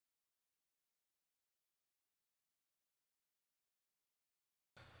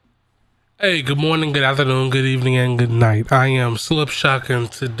Hey, good morning, good afternoon, good evening, and good night. I am Slipshock,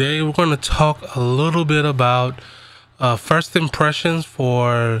 and today we're going to talk a little bit about first impressions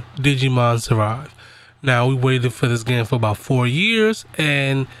for Digimon Survive. Now, we waited for this game for about 4 years,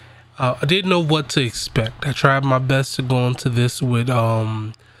 and I didn't know what to expect. I tried my best to go into this with,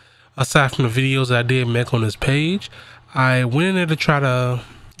 aside from the videos that I did make on this page, I went in there to try to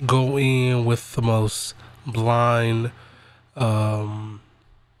go in with the most blind,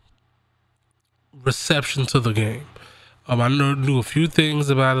 reception to the game. I knew a few things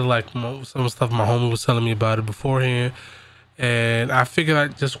about it, like some stuff my homie was telling me about it beforehand, and I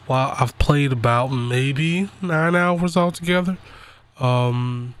figured while I've played about maybe 9 hours altogether,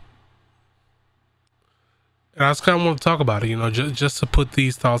 and I just kind of want to talk about it, just to put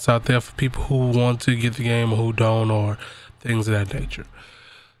these thoughts out there for people who want to get the game or who don't, or things of that nature.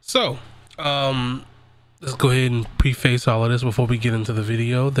 So, let's go ahead and preface all of this before we get into the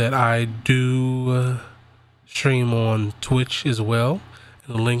video that I do stream on Twitch as well.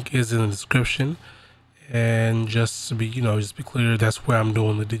 And the link is in the description. And just to be, just be clear, that's where I'm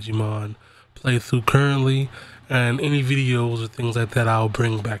doing the Digimon playthrough currently. And any videos or things like that I'll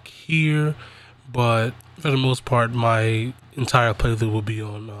bring back here. But for the most part, my entire playthrough will be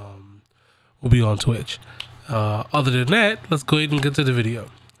on Twitch. Other than that, let's go ahead and get to the video.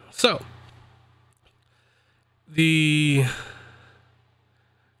 So, I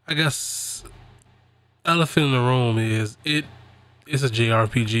guess elephant in the room is it's a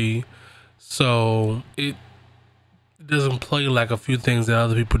JRPG, so it doesn't play like a few things that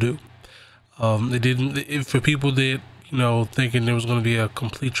other people do. It didn't. For people that thinking there was going to be a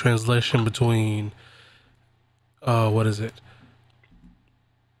complete translation between what is it,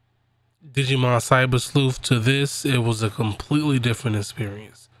 Digimon Cyber Sleuth to this, it was a completely different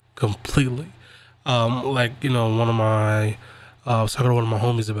experience. Completely. One of my I was talking to one of my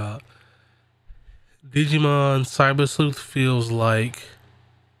homies about Digimon Cyber Sleuth feels like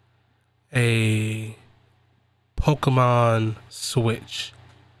a Pokemon Switch.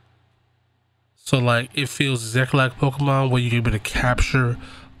 So like it feels exactly like Pokemon, where you're able to capture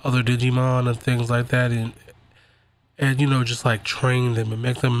other Digimon and things like that, and just like train them and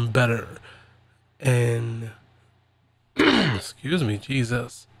make them better. And excuse me,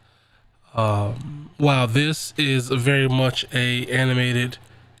 Jesus. Wow, this is very much a animated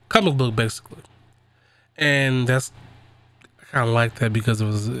comic book basically, and I kind of like that because it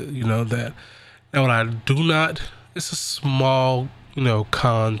was that. Now what I do not, it's a small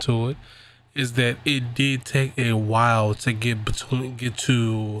con to it, is that it did take a while to get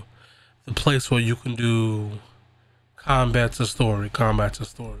to the place where you can do combat to story.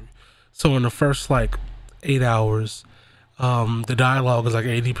 So in the first like 8 hours, the dialogue is like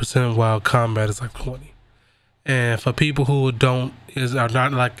 80%, while combat is like 20%. And for people who are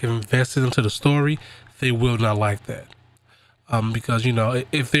not like invested into the story, they will not like that. Because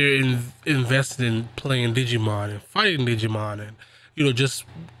if they're invested in playing Digimon and fighting Digimon and just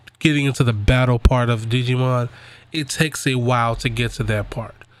getting into the battle part of Digimon, it takes a while to get to that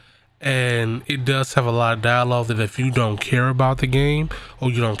part. And it does have a lot of dialogue that if you don't care about the game,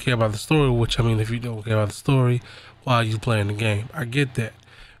 or you don't care about the story, which I mean, if you don't care about the story while you're playing the game, I get that.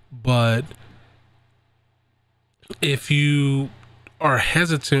 But if you are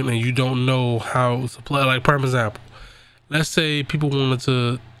hesitant and you don't know how to play, like for example, let's say people wanted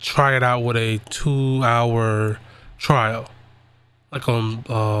to try it out with a 2-hour trial, like on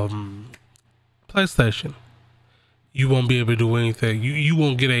PlayStation, you won't be able to do anything. You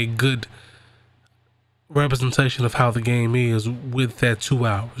won't get a good representation of how the game is with that 2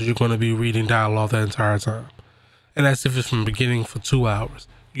 hours. You're going to be reading dialogue that entire time, and that's if it's from the beginning for 2 hours.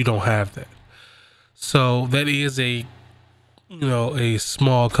 You don't have that. So that is a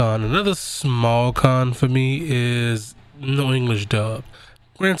small con. Another small con for me is no English dub.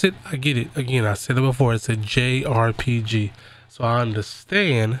 Granted, I get it. Again, I said it before, it's a JRPG. So I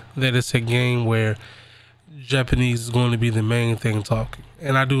understand that it's a game where Japanese is going to be the main thing talking.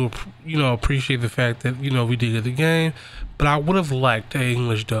 And I do, appreciate the fact that, we did get the game, but I would have liked an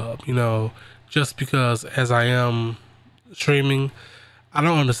English dub, just because as I am streaming, I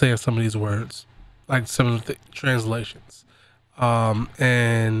don't understand some of these words, like some of the translations.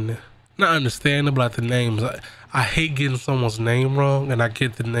 And not understanding, but like the names. I hate getting someone's name wrong, and I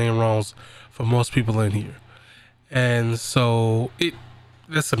get the name wrongs for most people in here. And so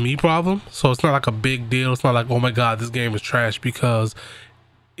that's a me problem. So it's not like a big deal. It's not like, oh my God, this game is trash because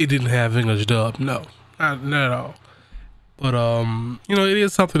it didn't have English dub. No, not at all. But it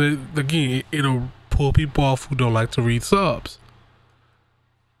is something that, again, it'll pull people off who don't like to read subs.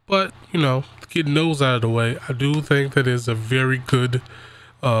 But getting those out of the way, I do think that is a very good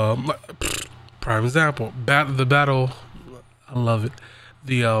Prime example, the battle. I love it.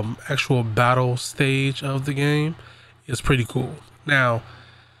 The actual battle stage of the game is pretty cool. Now,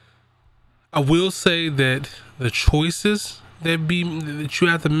 I will say that the choices that you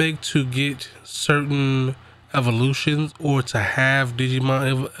have to make to get certain evolutions or to have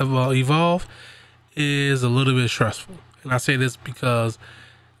Digimon evolve is a little bit stressful. And I say this because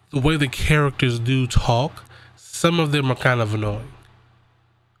the way the characters do talk, some of them are kind of annoying.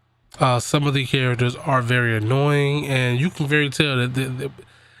 Some of the characters are very annoying, and you can very tell that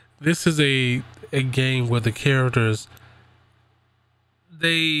this is a game where the characters,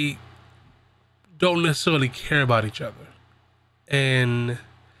 they don't necessarily care about each other, and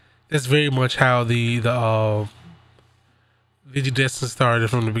that's very much how the Digidestin started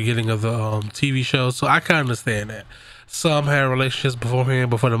from the beginning of the TV show. So I kind of understand that. Some had relationships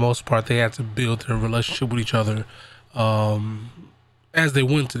beforehand, but for the most part, they had to build their relationship with each other as they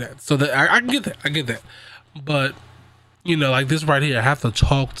went to that. So that I can get that. I get that. But you know, like this right here, I have to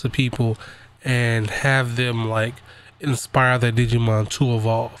talk to people and have them like inspire their Digimon to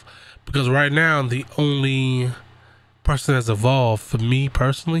evolve. Because right now, the only person that's evolved for me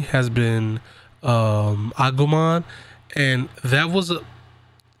personally has been Agumon, and that was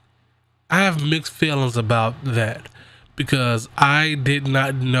I have mixed feelings about that because I did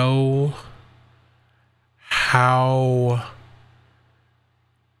not know how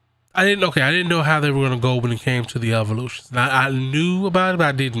I didn't know how they were going to go when it came to the evolutions. Now, I knew about it, but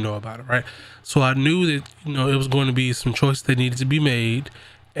I didn't know about it, right? So I knew that, you know, it was going to be some choices that needed to be made,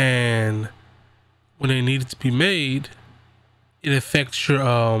 and when they needed to be made, it affects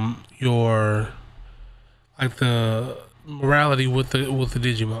your like the morality with the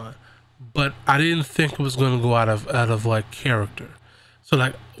Digimon. But I didn't think it was going to go out of like character. So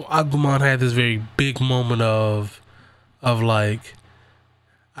like Agumon had this very big moment of like,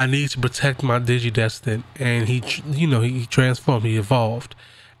 I need to protect my Digidestin, and he transformed, he evolved,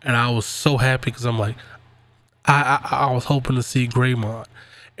 and I was so happy because I'm like, I was hoping to see Greymon,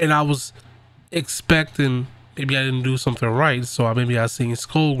 and I was expecting maybe I didn't do something right, so maybe I seen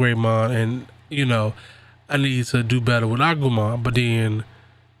Skull Greymon, and you know, I need to do better with Agumon. But then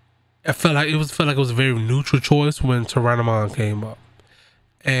I felt like it was a very neutral choice when Tyrannomon came up,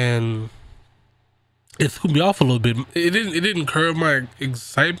 and it threw me off a little bit. It didn't curb my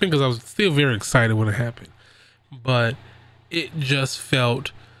excitement because I was still very excited when it happened, but it just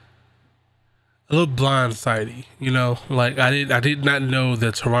felt a little blindsidey, you know. Like I did not know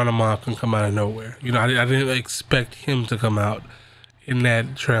that Tyrannomon can come out of nowhere. You know, I didn't expect him to come out in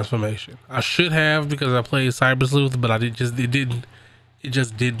that transformation. I should have because I played Cyber Sleuth, but it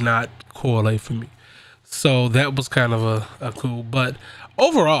just did not correlate for me. So that was kind of a cool. But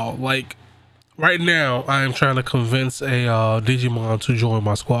overall, like right now, I am trying to convince a Digimon to join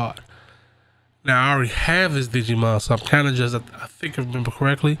my squad. Now I already have this Digimon, so I'm kind of just, I think I remember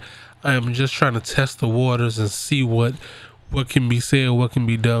correctly, I am just trying to test the waters and see what can be said, what can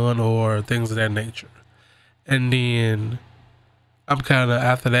be done, or things of that nature. And then I'm kind of,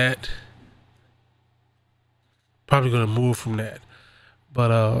 after that, probably gonna move from that.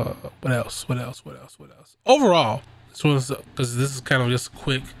 But what else? Overall, because this is kind of just a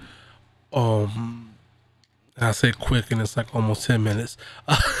quick. I say quick, and it's like almost 10 minutes.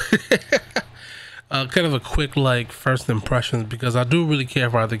 Kind of a quick like first impressions, because I do really care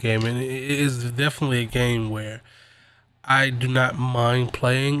about the game, and it is definitely a game where I do not mind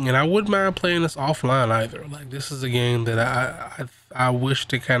playing, and I wouldn't mind playing this offline either. Like this is a game that I wish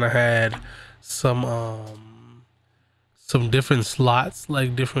they kind of had some different slots,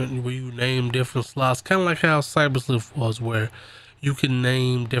 like different where you name different slots, kind of like how Cyber Sleuth was, where you can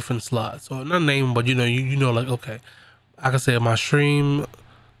name different slots, or not name, but you know, like okay, I can say my stream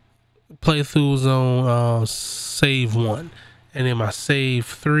playthroughs on save 1, and then my save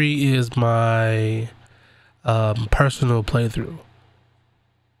 3 is my personal playthrough,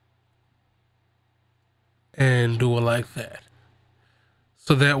 and do it like that,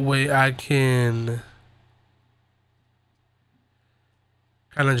 so that way I can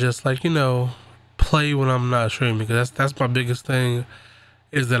kind of just like, you know, play when I'm not streaming, because that's my biggest thing,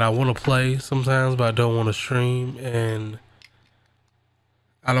 is that I want to play sometimes but I don't want to stream, and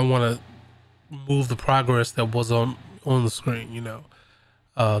I don't want to move the progress that was on the screen, you know,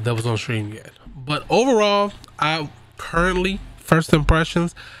 that was on stream yet. But overall, I currently, first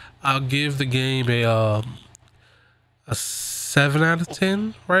impressions, I'll give the game a 7 out of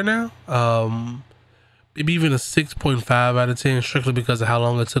 10 right now. Maybe even a 6.5 out of 10, strictly because of how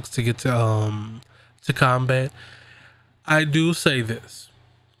long it took to get to combat. I do say this: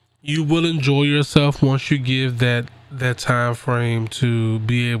 you will enjoy yourself once you give that time frame to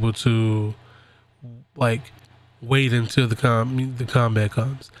be able to like wait until the combat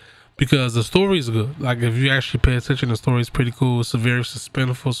comes, because the story is good. Like if you actually pay attention, the story is pretty cool. It's a very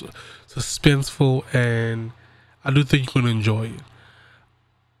suspenseful, and I do think you're gonna enjoy it.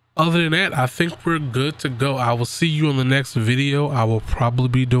 Other than that, I think we're good to go. I will see you on the next video. I will probably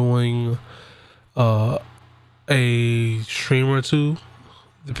be doing a stream or two,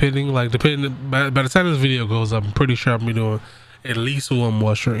 depending by the time this video goes up, I'm pretty sure I'll be doing at least one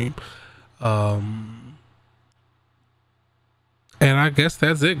more stream. And I guess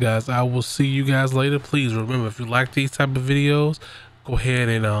that's it, guys. I will see you guys later. Please remember, if you like these type of videos, go ahead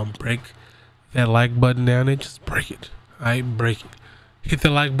and break that like button down there. Just break it. Break it. Hit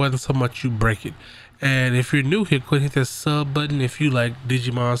the like button so much you break it. And if you're new here, go ahead and hit that sub button if you like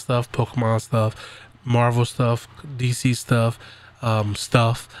Digimon stuff, Pokemon stuff, Marvel stuff, DC stuff,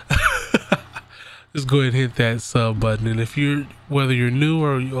 just go ahead and hit that sub button. And if whether you're new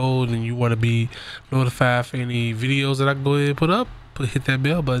or you're old and you want to be notified for any videos that I go ahead and put up, hit that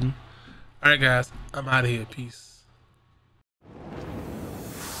bell button. All right, guys, I'm out of here. Peace.